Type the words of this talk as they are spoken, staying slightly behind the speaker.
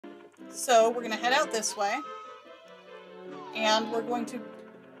So we're going to head out this way. And we're going to...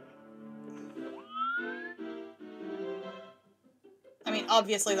 I mean,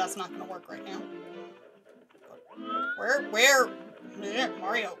 obviously that's not going to work right now. Where?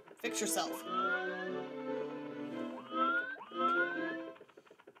 Mario, fix yourself.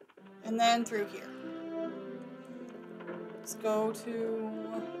 And then through here. Let's go to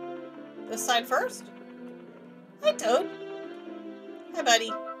this side first. Hi, Toad. Hi,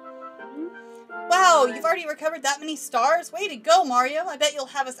 buddy. Wow, you've already recovered that many stars? Way to go, Mario. I bet you'll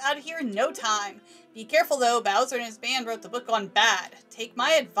have us out of here in no time. Be careful, though. Bowser and his band wrote the book on bad. Take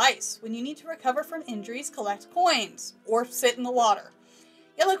my advice. When you need to recover from injuries, collect coins. Or sit in the water.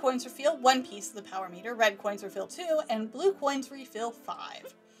 Yellow coins refill 1 piece of the power meter, red coins refill 2, and blue coins refill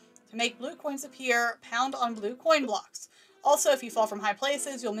 5. To make blue coins appear, pound on blue coin blocks. Also, if you fall from high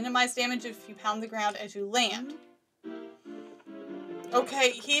places, you'll minimize damage if you pound the ground as you land.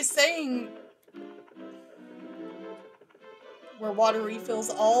 Okay, he's saying... where water refills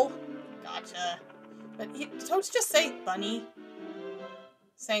all? Gotcha. But Toad's just say bunny.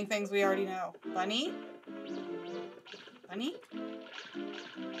 Saying things we already know. Bunny? Bunny?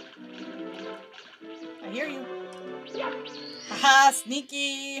 I hear you. Haha,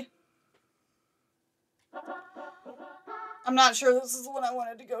 sneaky! I'm not sure this is the one I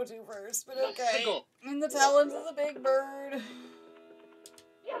wanted to go to first, but okay. In the talons of the big bird.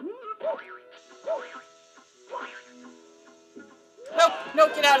 No,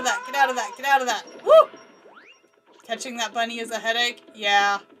 get out of that, get out of that, get out of that. Woo! Catching that bunny is a headache?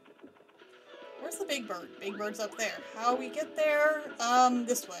 Yeah. Where's the big bird? Big bird's up there. How we get there?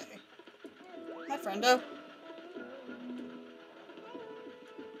 This way. Hi, friendo.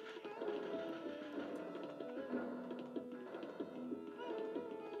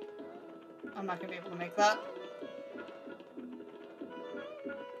 I'm not gonna be able to make that.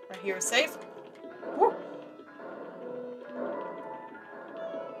 Right here is safe. Woo!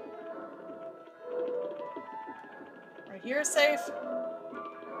 Right here is safe.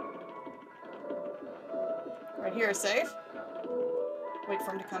 Right here is safe. Wait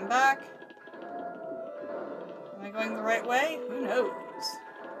for him to come back. Am I going the right way? Who knows?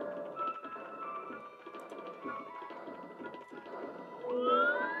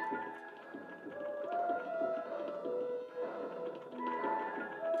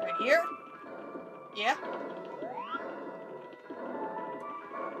 Right here? Yeah.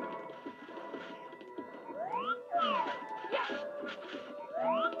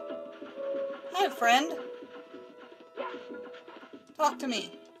 Hi, friend. Talk to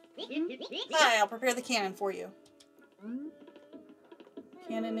me. Hi, I'll prepare the cannon for you.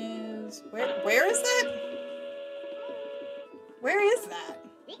 Cannon is... Where is that? Where is that?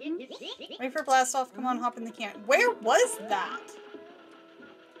 Wait for blast off. Come on, hop in the cannon. Where was that?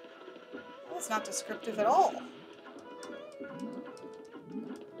 That's not descriptive at all.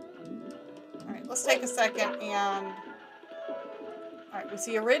 Alright, let's take a second and... Alright, we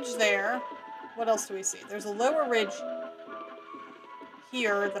see a ridge there. What else do we see? There's a lower ridge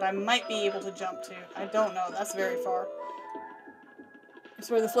here that I might be able to jump to. I don't know. That's very far. It's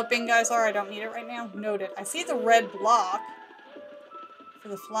where the flipping guys are. I don't need it right now. Noted. I see the red block for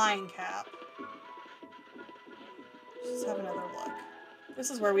the flying cap. Let's have another look. This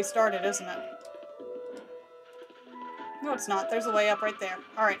is where we started, isn't it? No, it's not. There's a way up right there.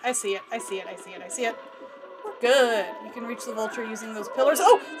 Alright, I see it. I see it. I see it. I see it. We're good. You can reach the vulture using those pillars.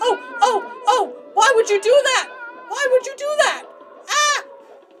 Oh! Oh! Oh! Oh! Why would you do that? Why would you do that? Ah!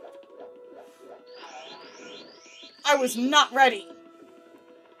 I was not ready.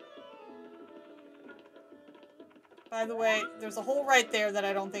 By the way, there's a hole right there that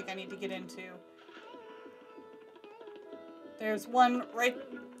I don't think I need to get into. There's one right...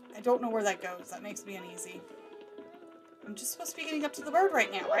 I don't know where that goes. That makes me uneasy. I'm just supposed to be getting up to the bird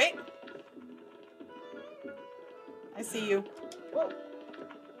right now, right? I see you.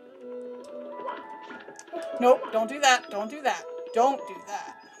 Nope, don't do that. Don't do that. Don't do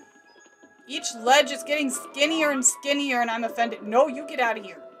that. Each ledge is getting skinnier and skinnier and I'm offended. No, you get out of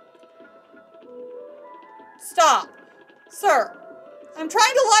here. Stop. Sir, I'm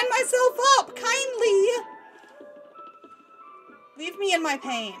trying to line myself up. Kindly. Leave me in my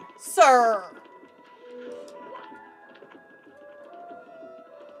pain. Sir.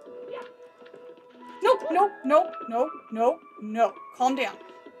 Nope, nope, nope, nope, nope, nope. Calm down.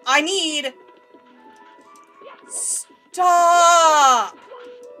 I need... Stop!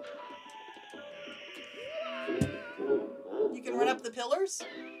 You can run up the pillars?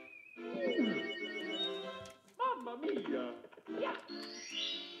 Mamma mia!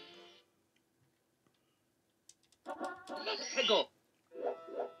 Let's go.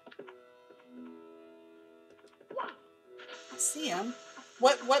 see him.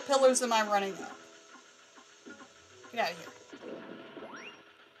 What pillars am I running up? Get out of here.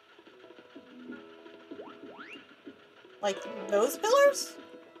 Like those pillars?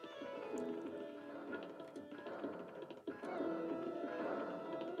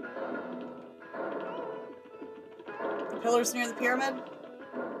 The pillars near the pyramid?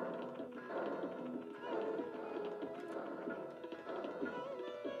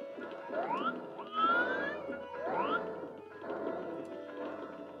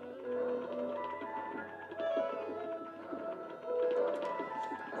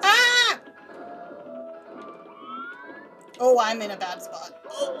 Ah! Oh, I'm in a bad spot.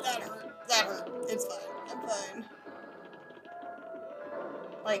 Oh, that hurt. That hurt. It's fine. I'm fine.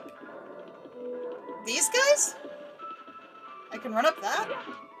 Like, these guys? I can run up that?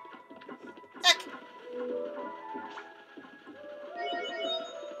 Heck!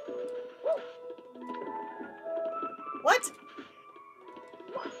 What?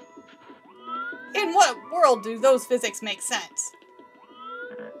 In what world do those physics make sense?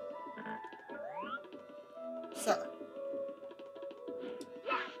 Sir.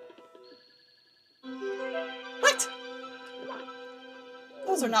 What?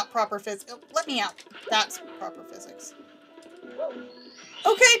 Those are not proper physics. Oh, let me out. That's proper physics.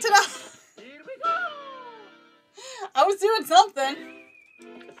 Okay, ta-da! Here we go. I was doing something.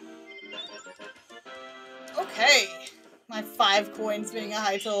 Okay. My 5 coins being a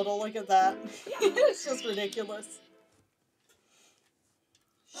high total. Look at that. It's just ridiculous.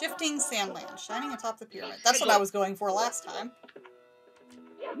 Shifting Sandland. Shining atop the pyramid. That's what I was going for last time.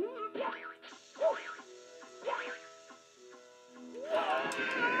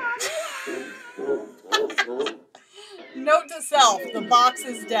 Note to self. The box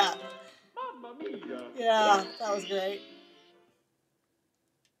is death. Mamma mia. Yeah, that was great.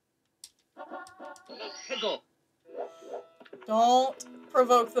 Tickle. Don't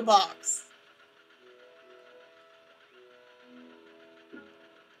provoke the box.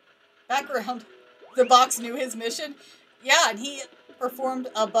 Background. The box knew his mission. Yeah, and he performed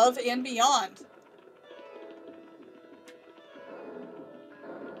above and beyond.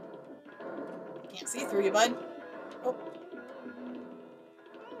 Can't see through you, bud. Oh.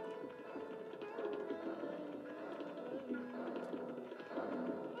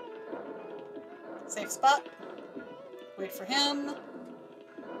 Safe spot. Wait for him.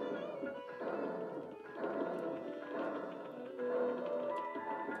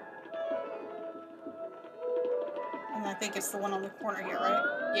 And I think it's the one on the corner here, right?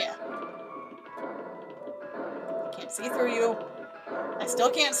 Yeah. Can't see through you. I still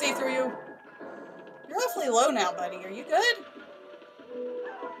can't see through you. You're awfully low now, buddy. Are you good?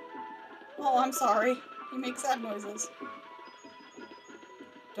 Oh, I'm sorry. You make sad noises.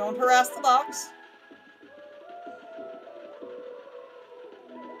 Don't harass the box.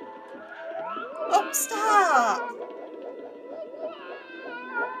 Oh, stop!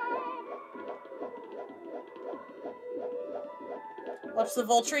 Watch the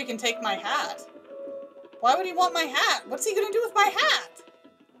Voltreek and take my hat. Why would he want my hat? What's he gonna do with my hat?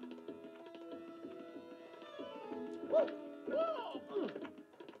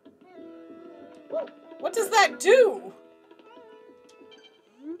 What does that do?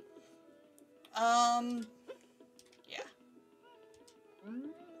 Yeah.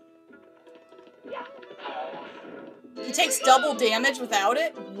 He takes double damage without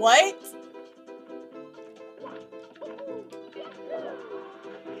it? What?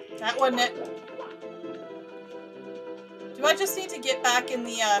 That wasn't it. Do I just need to get back in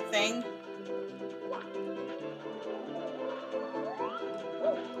the, thing?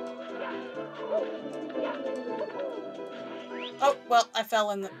 Oh, well, I fell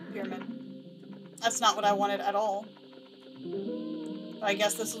in the pyramid. That's not what I wanted at all. But I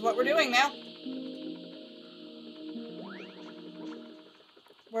guess this is what we're doing now.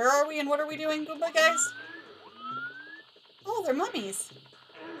 Where are we and what are we doing, Goomba guys? Oh, they're mummies.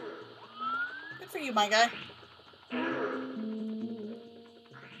 Good for you, my guy.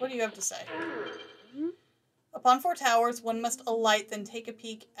 What do you have to say? Upon 4 towers, one must alight, then take a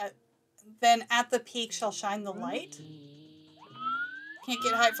peek at... Then at the peak shall shine the light? Can't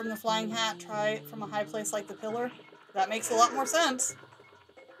get height from the flying hat, try it from a high place like the pillar. That makes a lot more sense.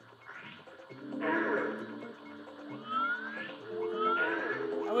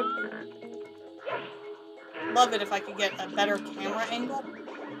 I would love it if I could get a better camera angle.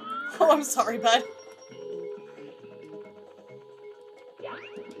 Oh, I'm sorry, bud.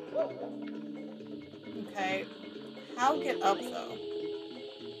 Okay. How get up, though?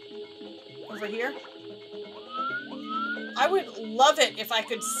 Over here? I would love it if I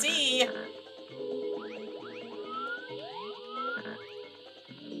could see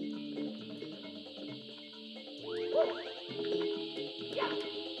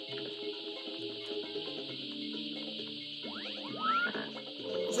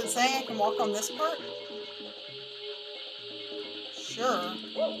saying I can walk on this part? Sure.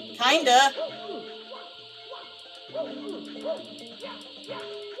 Kinda.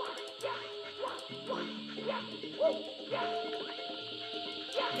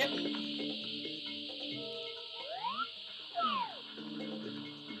 Yep.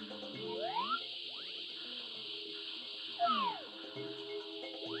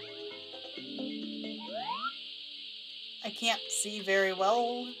 I can't see very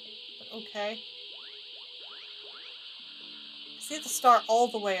well, but okay. I see the star all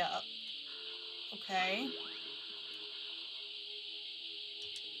the way up. Okay.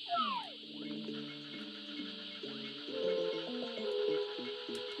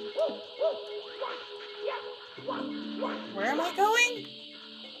 Where am I going?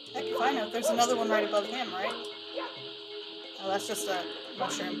 Heck if I know. There's another one right above him, right? Oh, that's just a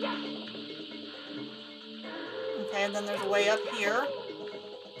mushroom. Okay, and then there's a way up here.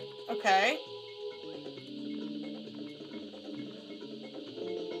 Okay.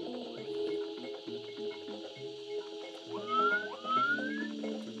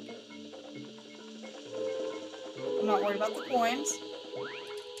 I'm not worried about the coins.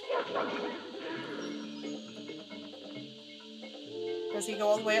 Does he go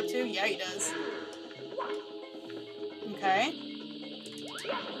all the way up too? Yeah, he does. Okay.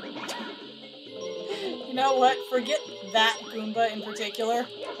 You know what? Forget that Goomba in particular.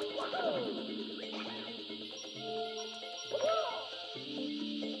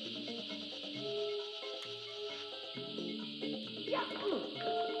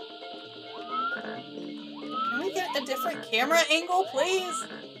 Can we get a different camera angle, please?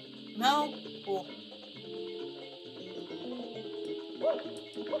 No? Cool.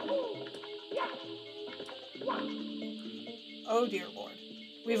 Oh dear lord.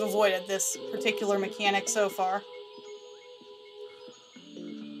 We've avoided this particular mechanic so far.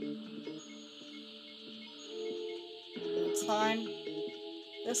 It's fine.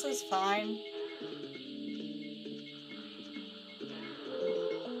 This is fine.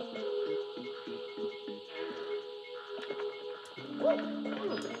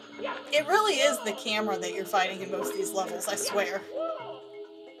 It really is the camera that you're fighting in most of these levels, I swear.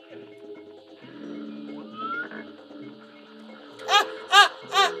 Ah! Ah!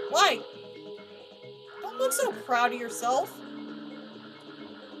 Ah! Why? Don't look so proud of yourself.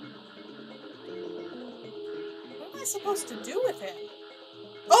 What am I supposed to do with him?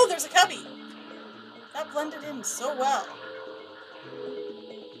 Oh, there's a cubby! That blended in so well.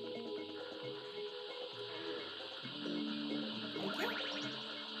 Thank you.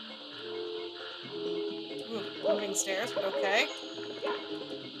 Ooh, moving stairs, but okay.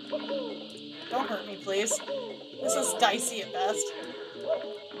 Don't hurt me, please. This is dicey at best.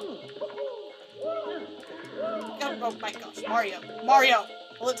 Oh my gosh, Mario. Mario!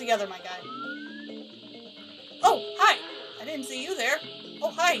 Pull it together, my guy. Oh, hi! I didn't see you there. Oh,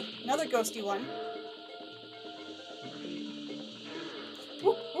 hi! Another ghosty one.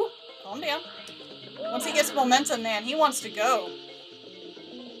 Woo, woo. Calm down. Once he gets momentum, man, he wants to go.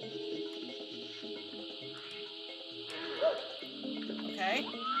 Okay.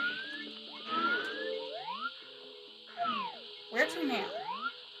 Where to now?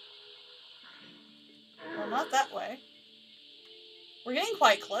 Well, not that way. We're getting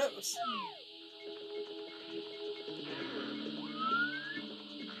quite close.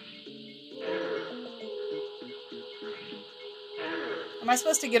 Am I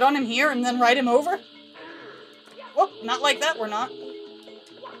supposed to get on him here and then ride him over? Whoop, not like that, we're not.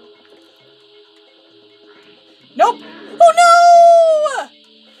 Nope! Oh no!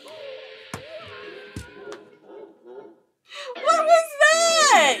 What was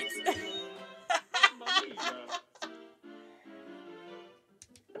that?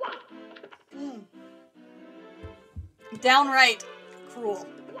 Downright cruel.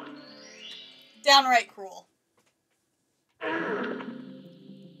 Downright cruel.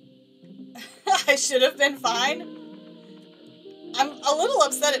 I should have been fine. I'm a little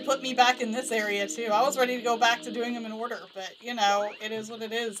upset it put me back in this area too. I was ready to go back to doing them in order, but you know, it is what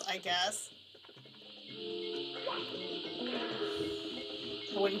it is, I guess.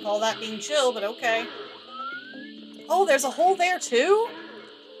 I wouldn't call that being chill, but okay. Oh, there's a hole there too?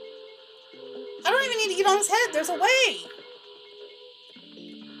 I don't even need to get on his head. There's a way.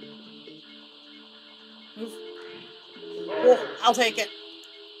 Move. Oh, I'll take it.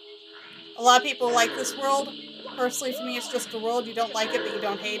 A lot of people like this world. Personally, for me, it's just a world. You don't like it, but you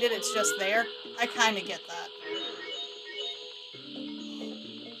don't hate it. It's just there. I kind of get that.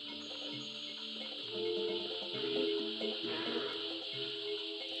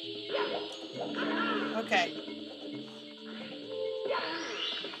 Okay.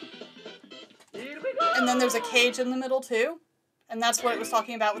 and then there's a cage in the middle too. And that's what it was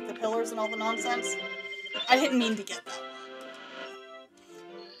talking about with the pillars and all the nonsense. I didn't mean to get that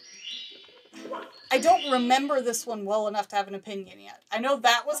one. I don't remember this one well enough to have an opinion yet. I know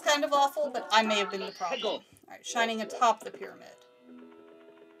that was kind of awful, but I may have been the problem. Alright, shining atop the pyramid.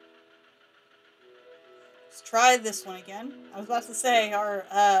 Let's try this one again. I was about to say our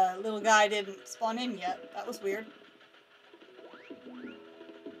little guy didn't spawn in yet. That was weird.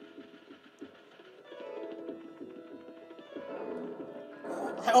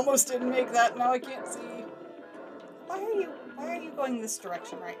 I almost didn't make that. Now I can't see. Why are you going this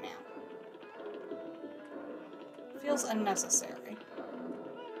direction right now? Feels unnecessary.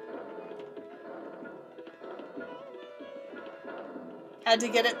 Had to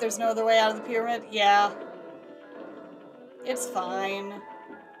get it. There's no other way out of the pyramid. Yeah. It's fine.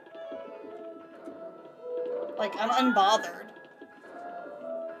 Like, I'm unbothered.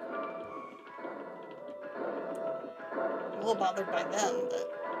 I'm a little bothered by them, but...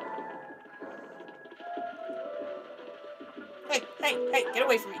 Hey, get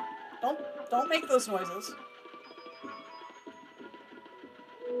away from me. Don't make those noises.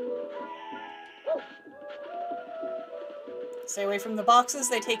 Stay away from the boxes.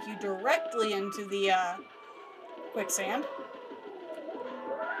 They take you directly into the, quicksand.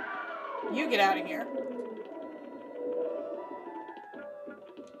 You get out of here.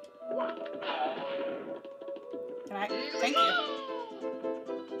 Can I? Thank you.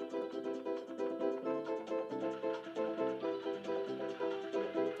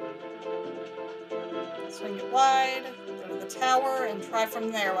 Swing it wide, go to the tower, and try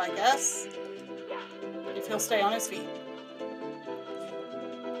from there, I guess. If he'll stay on his feet.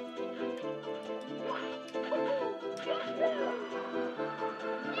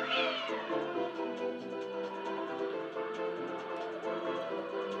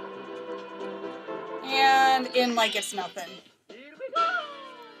 And in like it's nothing.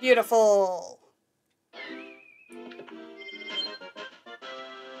 Beautiful.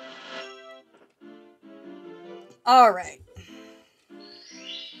 All right.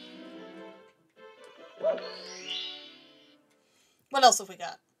 What else have we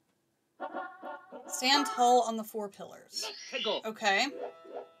got? Stand tall on the 4 pillars. Okay.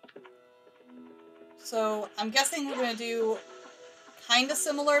 So I'm guessing we're going to do kind of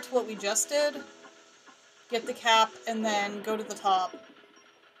similar to what we just did. Get the cap and then go to the top.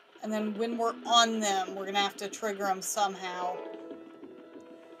 And then when we're on them, we're going to have to trigger them somehow.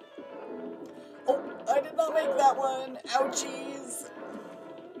 Oh, I did not make that one. Ouchies.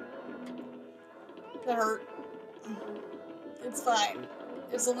 That hurt. It's fine.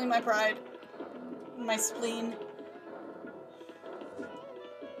 It's only my pride. My spleen.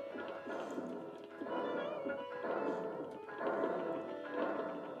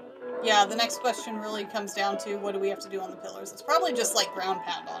 Yeah, the next question really comes down to what do we have to do on the pillars. It's probably just like ground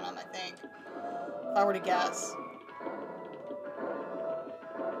pound on them, I think. If I were to guess.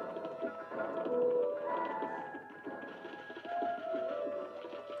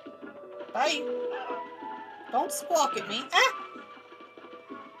 Bye. Don't squawk at me. Ah!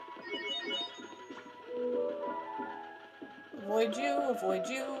 Avoid you, avoid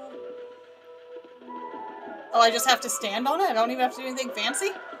you. Oh, I just have to stand on it? I don't even have to do anything fancy?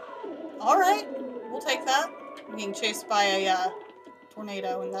 Alright, we'll take that. I'm getting chased by a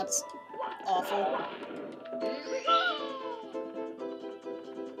tornado, and that's awful.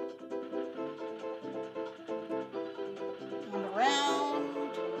 And around.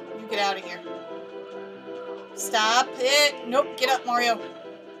 You get out of here. Stop it. Nope, get up, Mario.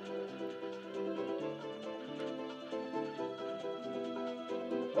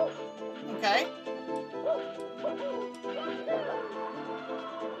 Okay.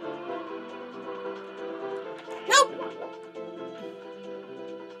 Nope!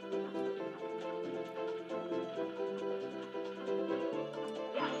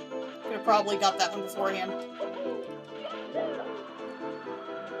 Could have probably got that one beforehand.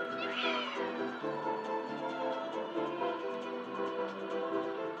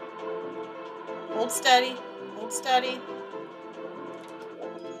 Hold steady. Hold steady.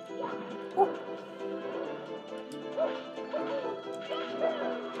 Woo.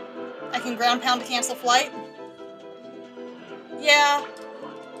 I can ground pound to cancel flight. Yeah.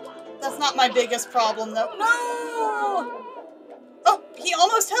 That's not my biggest problem, though. No! Oh, he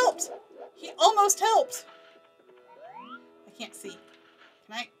almost helped. He almost helped. I can't see.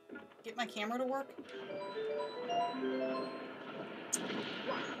 Can I get my camera to work?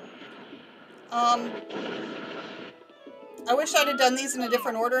 I wish I'd have done these in a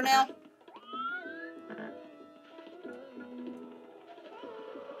different order now.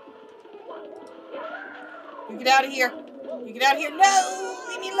 You get out of here. You get out of here. No!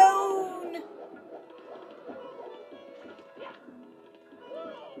 Leave me alone!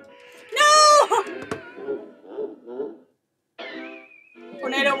 No!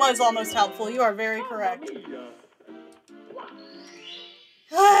 Tornado was almost helpful. You are very correct.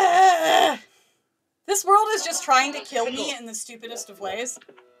 This world is just trying to kill me in the stupidest of ways.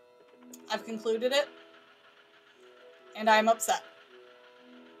 I've concluded it. And I'm upset.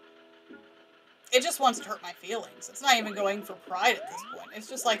 It just wants to hurt my feelings. It's not even going for pride at this point. It's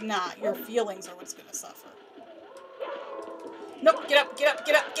just like, nah, your feelings are what's gonna suffer. Nope, get up, get up,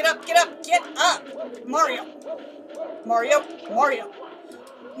 get up, get up, get up, get up! Mario! Mario, Mario!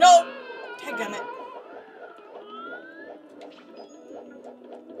 No! Dadgummit.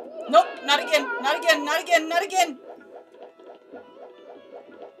 Nope, not again, not again, not again, not again!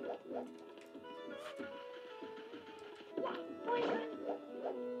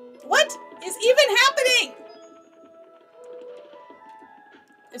 What is even happening?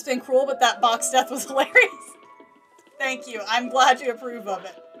 It's been cruel, but that box death was hilarious. Thank you. I'm glad you approve of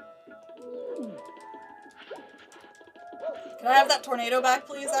it. Can I have that tornado back,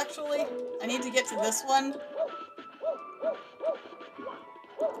 please, actually? I need to get to this one.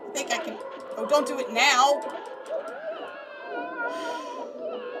 I think I can... Oh, don't do it now!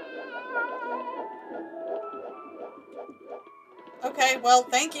 Okay, well,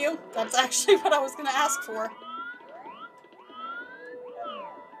 thank you. That's actually what I was gonna ask for.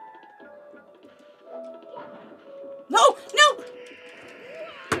 No! No!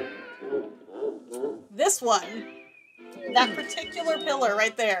 This one. That particular pillar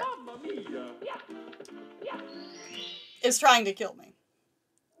right there is trying to kill me.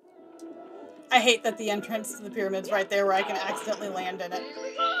 I hate that the entrance to the pyramid's right there where I can accidentally land in it.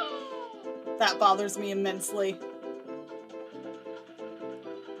 That bothers me immensely.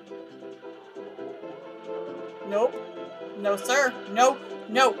 Nope. No, sir. No,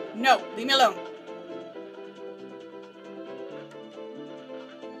 no, no. Leave me alone.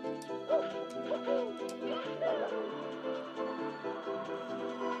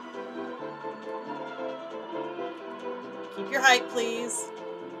 Keep your height, please.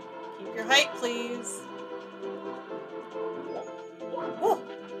 Keep your height, please. Woo.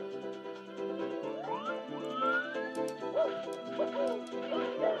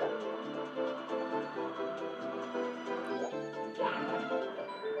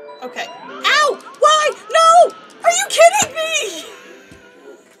 Okay. Ow! Why? No! Are you kidding me?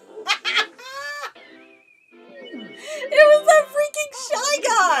 It was that freaking Shy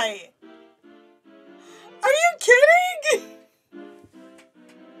Guy! Are you kidding?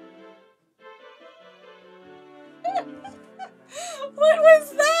 What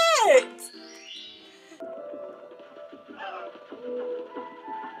was that?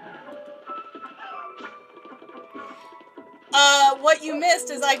 What you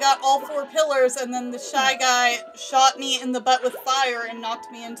missed is I got all 4 pillars and then the Shy Guy shot me in the butt with fire and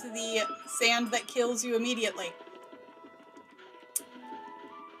knocked me into the sand that kills you immediately.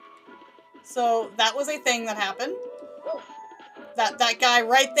 So that was a thing that happened. That guy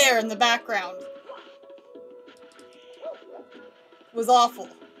right there in the background was awful.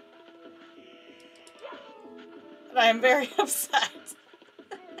 And I am very upset.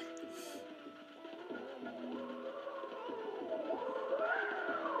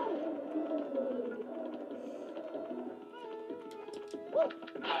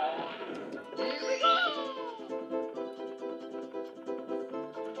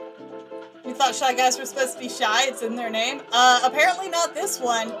 You thought Shy Guys were supposed to be shy? It's in their name? Apparently not this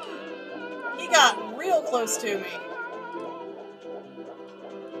one. He got real close to me.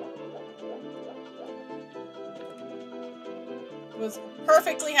 Was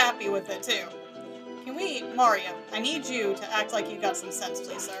perfectly happy with it, too. Can we... Mario, I need you to act like you got some sense,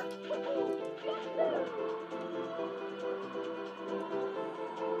 please, sir.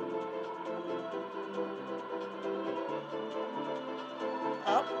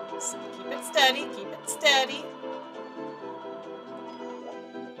 Up. Keep it steady. Keep it steady.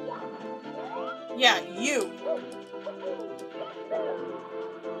 Yeah, you.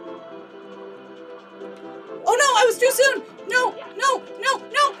 Oh no, I was too soon! No, no, no,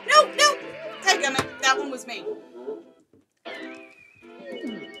 no, no, no! Dadgummit, that one was me.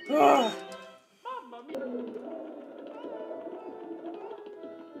 Ugh.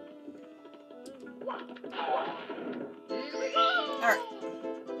 Alright.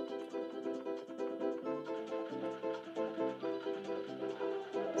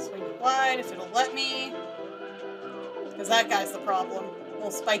 Swing it wide if it'll let me. Because that guy's the problem.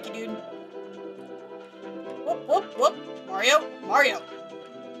 Little spiky dude. Whoop, whoop, whoop. Mario, Mario,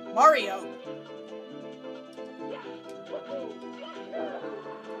 Mario.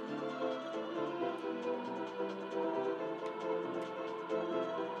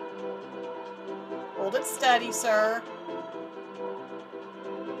 but steady, sir.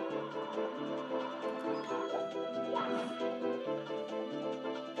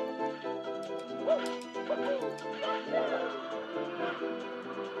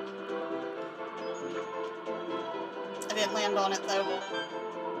 I didn't land on it, though.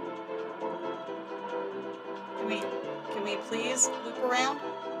 Can we please loop around?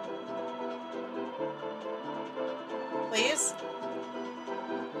 Please?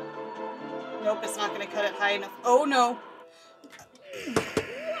 Nope, it's not going to cut it high enough. Oh, no.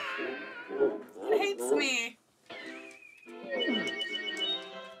 It hates me.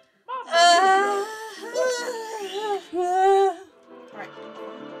 Alright.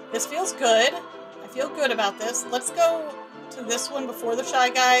 This feels good. I feel good about this. Let's go to this one before the Shy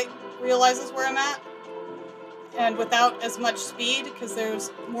Guy realizes where I'm at. And without as much speed, because there's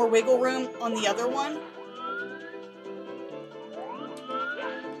more wiggle room on the other one.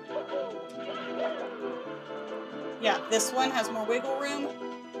 Yeah, this one has more wiggle room,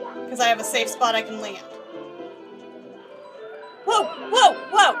 because I have a safe spot I can land. Whoa, whoa,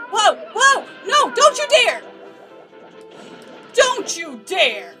 whoa, whoa, whoa! No, don't you dare! Don't you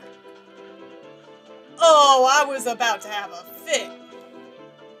dare! Oh, I was about to have a fit.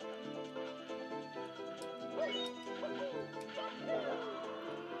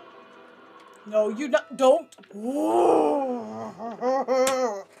 No, you don't.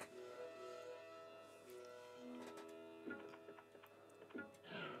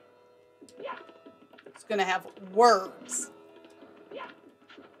 It's gonna have words.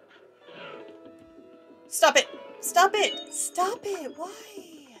 Stop it! Stop it! Stop it! Why?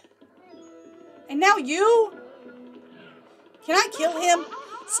 And now you? Can I kill him?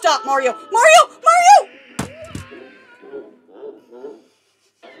 Stop, Mario! Mario! Mario!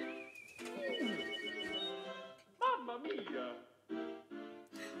 Mamma mia!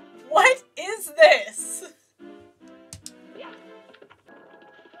 What is this?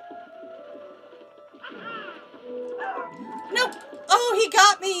 Nope! Oh, he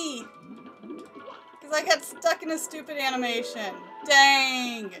got me! Because I got stuck in a stupid animation.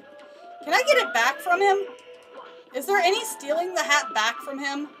 Dang! Can I get it back from him? Is there any stealing the hat back from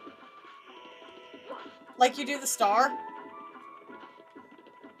him? Like you do the star?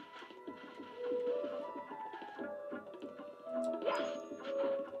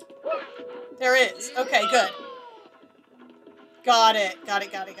 There is. Okay, good. Got it. Got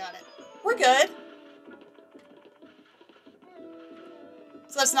it, got it, got it. We're good.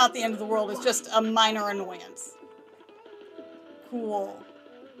 So that's not the end of the world. It's just a minor annoyance. Cool.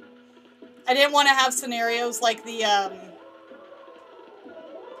 I didn't want to have scenarios like the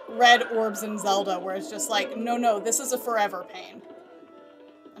red orbs in Zelda, where it's just like, no, this is a forever pain.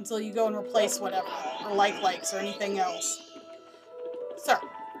 Until you go and replace whatever, or likes, or anything else. Sir.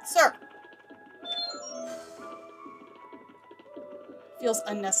 Sir. Feels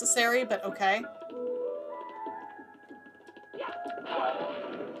unnecessary, but okay.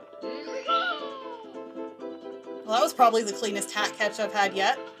 Well, that was probably the cleanest hat catch I've had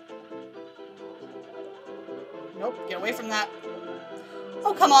yet. Nope, get away from that.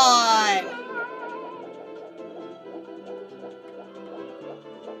 Oh, come on!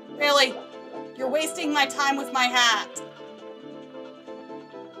 Really? You're wasting my time with my hat.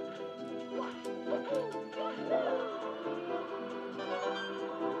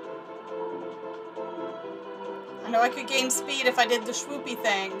 I know I could gain speed if I did the swoopy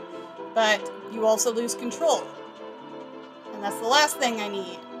thing, but you also lose control. And that's the last thing I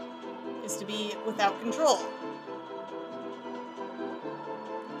need, is to be without control.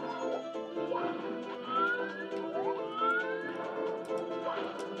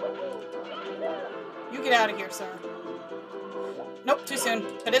 You get out of here, sir. Nope, too soon,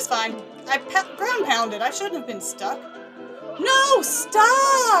 but it's fine. I ground pounded. I shouldn't have been stuck. No,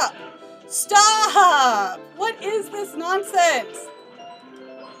 stop! Stop! What is this nonsense?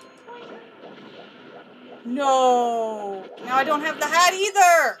 No. Now I don't have the hat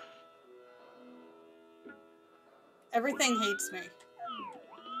either. Everything hates me.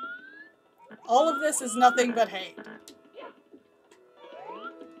 All of this is nothing but hate.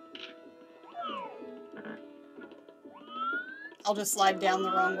 I'll just slide down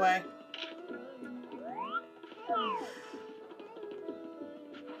the wrong way.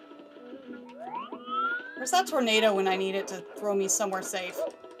 Where's that tornado when I need it to throw me somewhere safe?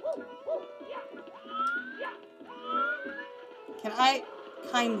 Can I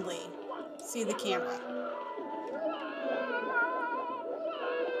kindly see the camera?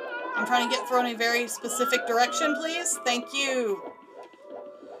 I'm trying to get thrown in a very specific direction, please. Thank you.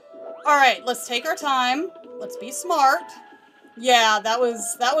 Alright, let's take our time. Let's be smart. Yeah, that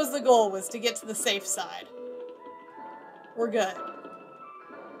was the goal, was to get to the safe side. We're good.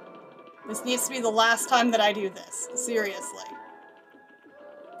 This needs to be the last time that I do this. Seriously.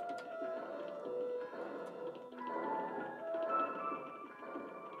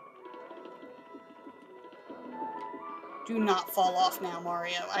 Do not fall off now,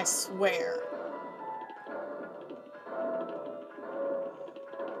 Mario. I swear.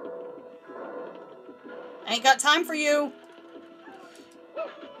 I ain't got time for you.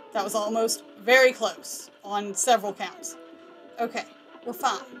 That was almost very close on several counts. Okay, we're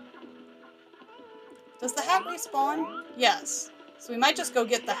fine. Does the hat respawn? Yes. So we might just go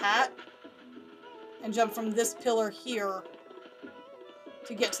get the hat and jump from this pillar here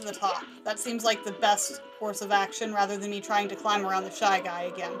to get to the top. That seems like the best course of action rather than me trying to climb around the Shy Guy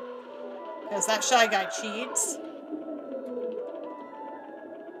again. Because that Shy Guy cheats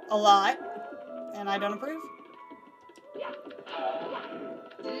a lot, and I don't approve.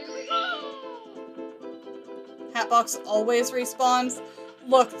 Hatbox always respawns.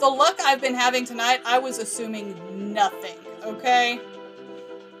 Look, the luck I've been having tonight, I was assuming nothing, okay?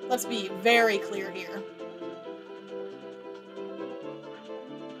 Let's be very clear here.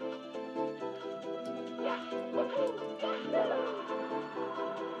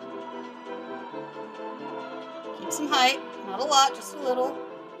 Keep some height. Not a lot, just a little.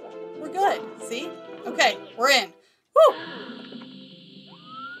 We're good. See? Okay, we're in. Woo!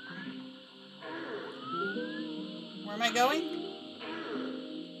 Where am I going?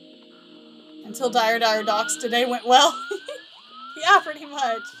 Until Dire Docks today went well. Yeah, pretty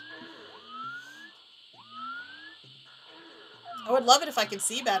much. I would love it if I could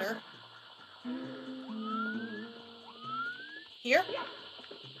see better. Here?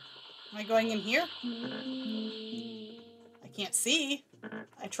 Am I going in here? I can't see.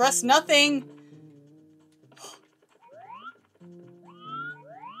 I trust nothing.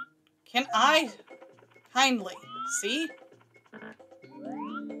 Can I kindly see?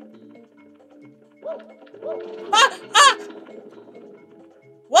 Ah! Ah!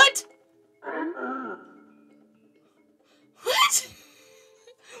 What? What?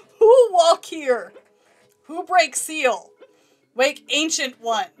 Who walk here? Who break seal? Wake ancient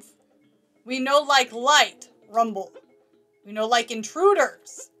ones. We know like light, rumble. We know like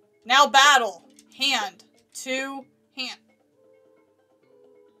intruders. Now battle, hand to hand.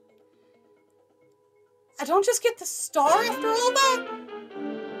 I don't just get the star after all that?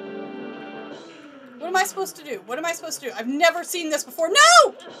 What am I supposed to do? What am I supposed to do? I've never seen this before.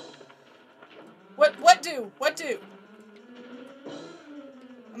 No! What do? What do?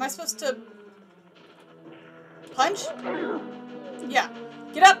 Am I supposed to punch? Yeah.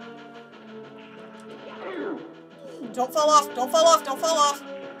 Get up! Don't fall off. Don't fall off. Don't fall off.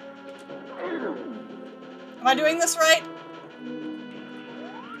 Am I doing this right?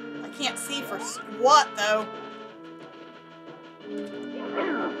 I can't see for squat, though.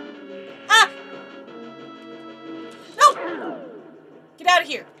 Ah! No! Get out of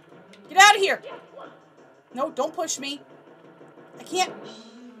here. Get out of here. No, don't push me. I can't.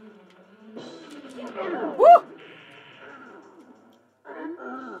 Woo!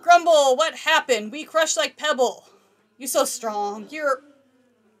 Grumble, what happened? We crushed like pebble. You so strong.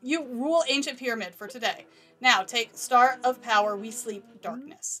 You rule ancient pyramid for today. Now take star of power. We sleep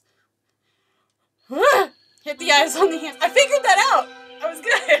darkness. Hit the eyes on the hands. I figured that out. I was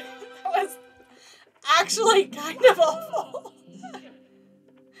good. That was actually kind of awful.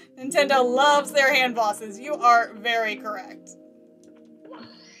 Nintendo loves their hand bosses. You are very correct.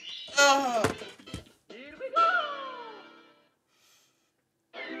 Ugh.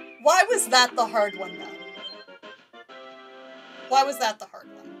 Why was that the hard one, though? Why was that the hard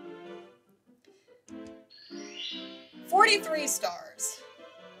one? 43 stars.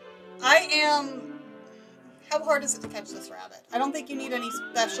 I am... How hard is it to catch this rabbit? I don't think you need any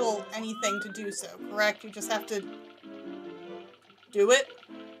special anything to do so, correct? You just have to do it?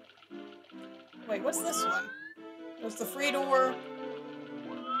 Wait, what's this one? There's the free door.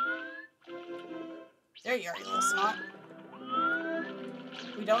 There you are, you little snot.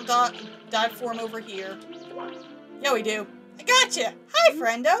 We don't dive for him over here. Yeah, we do. I gotcha! Hi,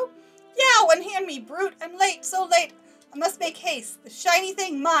 friendo! Yeah, unhand me, brute! I'm late, so late. I must make haste. The shiny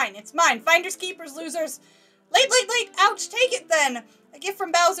thing, mine. It's mine. Finders, keepers, losers. Late, late, late! Ouch! Take it then! A gift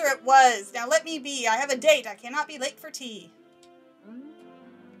from Bowser it was. Now let me be. I have a date. I cannot be late for tea.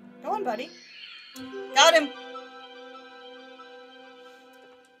 Go on, buddy. Got him.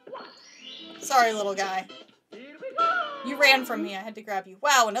 Sorry, little guy. You ran from me. I had to grab you.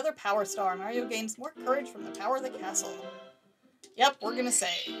 Wow, another power star. Mario gains more courage from the power of the castle. Yep, we're gonna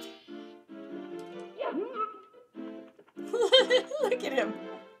save. Look at him.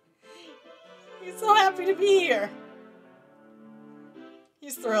 He's so happy to be here.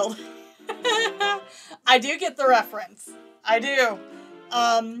 He's thrilled. I do get the reference. I do.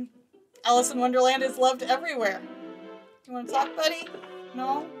 Alice in Wonderland is loved everywhere. You want to talk, buddy?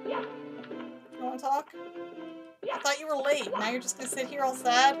 No? You want to talk? I thought you were late. Now you're just going to sit here all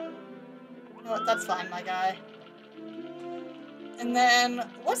sad? You know what? That's fine, my guy. And then,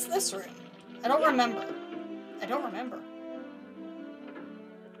 what's this room? I don't remember. I don't remember.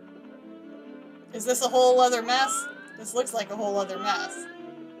 Is this a whole other mess? This looks like a whole other mess.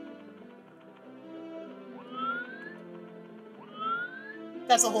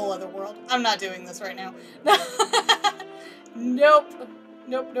 That's a whole other world. I'm not doing this right now. Nope.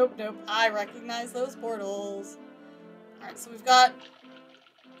 Nope, nope, nope. I recognize those portals. Alright, so we've got...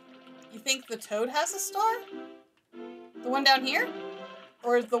 You think the toad has a star? The one down here?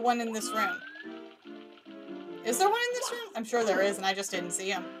 Or is the one in this room? Is there one in this room? I'm sure there is, and I just didn't see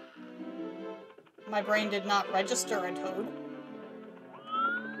him. My brain did not register a toad.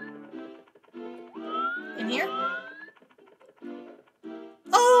 In here?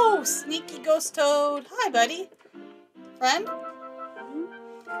 Oh, sneaky ghost toad. Hi, buddy. Friend?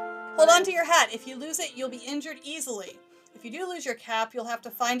 Hold on to your hat. If you lose it, you'll be injured easily. If you do lose your cap, you'll have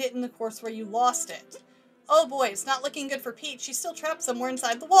to find it in the course where you lost it. Oh boy, it's not looking good for Peach. She's still trapped somewhere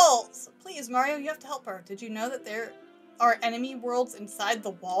inside the walls. Please, Mario, you have to help her. Did you know that there are enemy worlds inside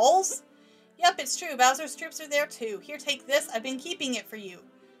the walls? Yep, it's true. Bowser's troops are there too. Here, take this. I've been keeping it for you.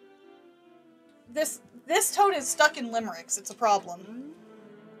 This toad is stuck in limericks. It's a problem.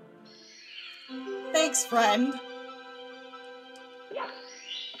 Thanks, friend.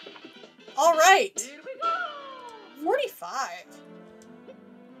 All right. 45.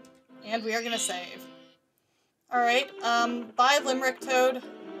 And we are going to save. All right. Bye, Limerick Toad.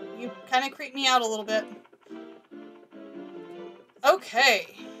 You kind of creep me out a little bit. Okay.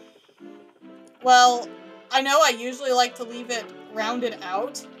 Well, I know I usually like to leave it rounded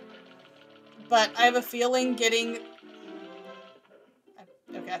out, but I have a feeling getting...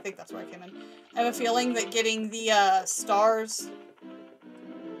 Okay, I think that's where I came in. I have a feeling that getting the stars...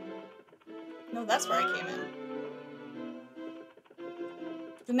 No, that's where I came in.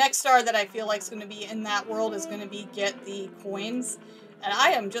 The next star that I feel like is going to be in that world is going to be get the coins, and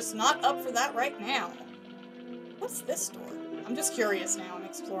I am just not up for that right now. What's this door? I'm just curious now. I'm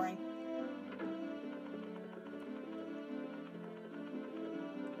exploring.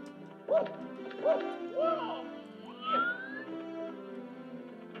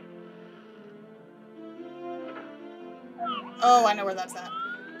 Oh, I know where that's at.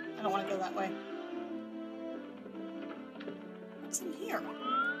 I don't want to go that way. What's in here?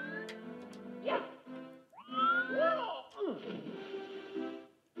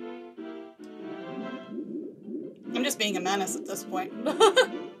 I'm just being a menace at this point.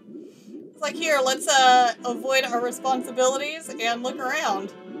 It's like, here, let's avoid our responsibilities and look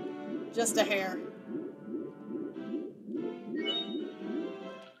around. Just a hair.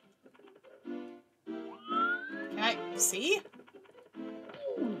 Can I see?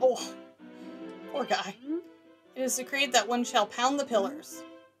 Oh, poor guy. It is decreed that one shall pound the pillars.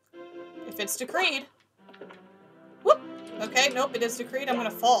 If it's decreed. Whoop! Okay, nope, it is decreed I'm gonna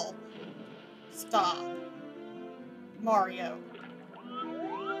fall. Stop. Mario.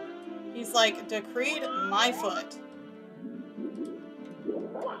 He's like, decreed my foot.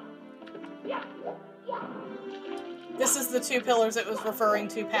 This is the two pillars it was referring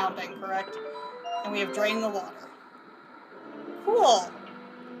to pounding, correct? And we have drained the water. Cool.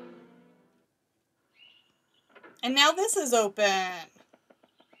 And now this is open.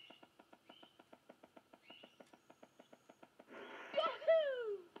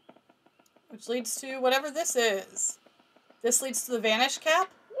 Which leads to whatever this is. This leads to the Vanish Cap?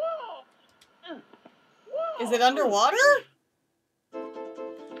 Is it underwater?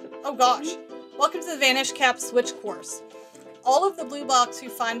 Oh gosh. Welcome to the Vanish Cap switch course. All of the blue blocks you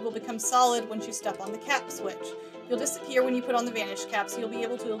find will become solid once you step on the cap switch. You'll disappear when you put on the Vanish Cap, so you'll be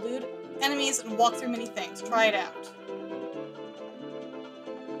able to elude enemies and walk through many things. Try it out.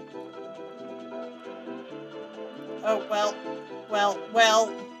 Oh, well.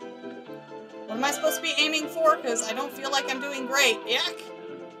 What am I supposed to be aiming for? Because I don't feel like I'm doing great. Yuck!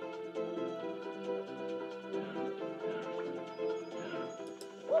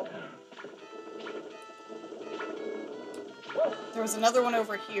 There was another one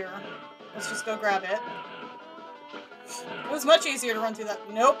over here. Let's just go grab it. It was much easier to run through that.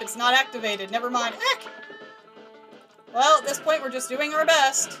 Nope, it's not activated. Never mind. Heck! Well, at this point, we're just doing our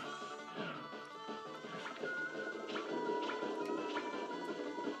best.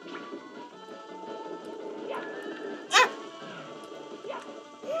 Ah!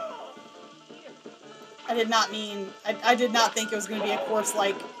 I did not mean, I did not think it was going to be a course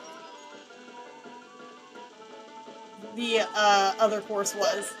like the other course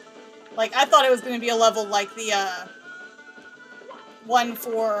was. Like, I thought it was going to be a level like the one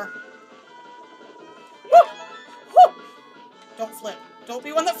for... Woo! Woo! Don't flip. Don't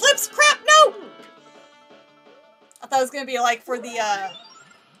be one that flips! Crap, no! I thought it was going to be like for the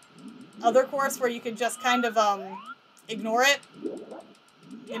other course where you could just kind of ignore it.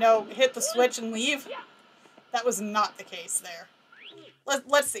 You know, hit the switch and leave. That was not the case there.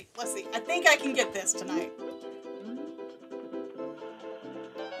 Let's see. Let's see. I think I can get this tonight.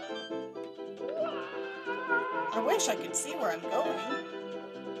 I wish I could see where I'm going.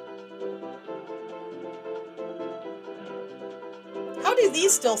 How do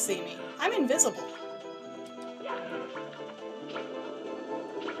these still see me? I'm invisible.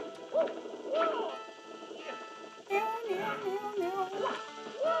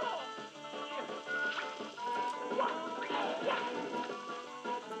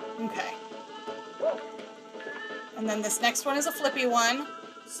 Okay. And then this next one is a flippy one,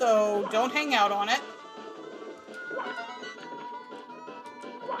 so don't hang out on it.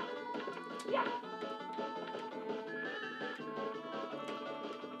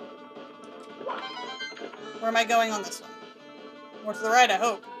 Where am I going on this one? More to the right, I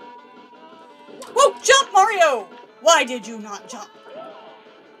hope. Whoa! Jump, Mario! Why did you not jump?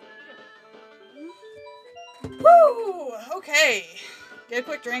 Woo! Okay. Get a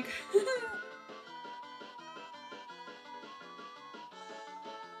quick drink.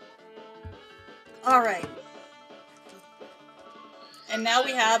 Alright. And now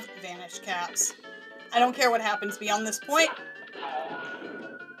we have vanish caps. I don't care what happens beyond this point.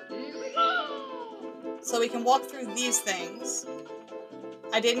 So we can walk through these things.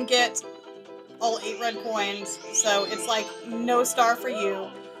 I didn't get all 8 red coins, so it's like no star for you.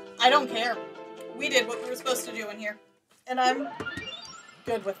 I don't care. We did what we were supposed to do in here. And I'm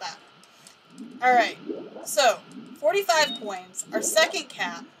good with that. Alright, so 45 coins. Our second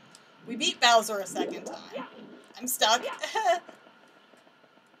cap. We beat Bowser a second time. I'm stuck.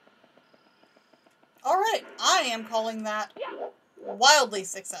 Alright, I am calling that wildly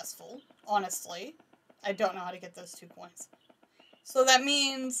successful, honestly. I don't know how to get those 2 coins. So that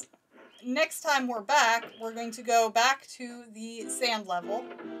means next time we're back, we're going to go back to the sand level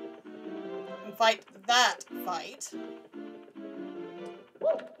and fight that fight.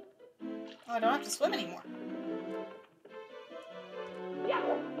 Oh, I don't have to swim anymore.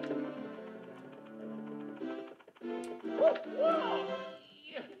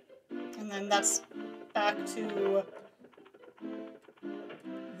 And then that's back to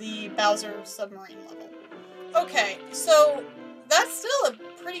the Bowser submarine level. Okay, so that's still a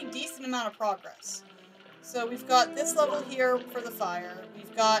pretty decent amount of progress. So we've got this level here for the fire.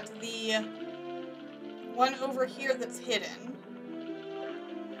 We've got the one over here that's hidden.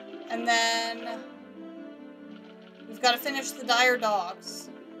 And then we've got to finish the dire dogs.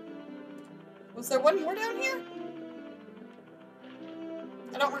 Was there one more down here?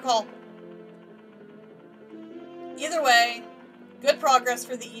 I don't recall. Either way, good progress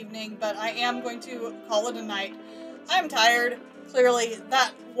for the evening, but I am going to call it a night. I'm tired. Clearly,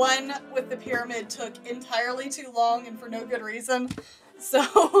 that one with the pyramid took entirely too long and for no good reason.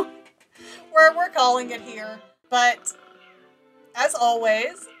 So, we're calling it here. But, as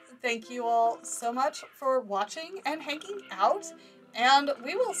always, thank you all so much for watching and hanging out, and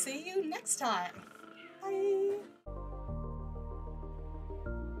we will see you next time.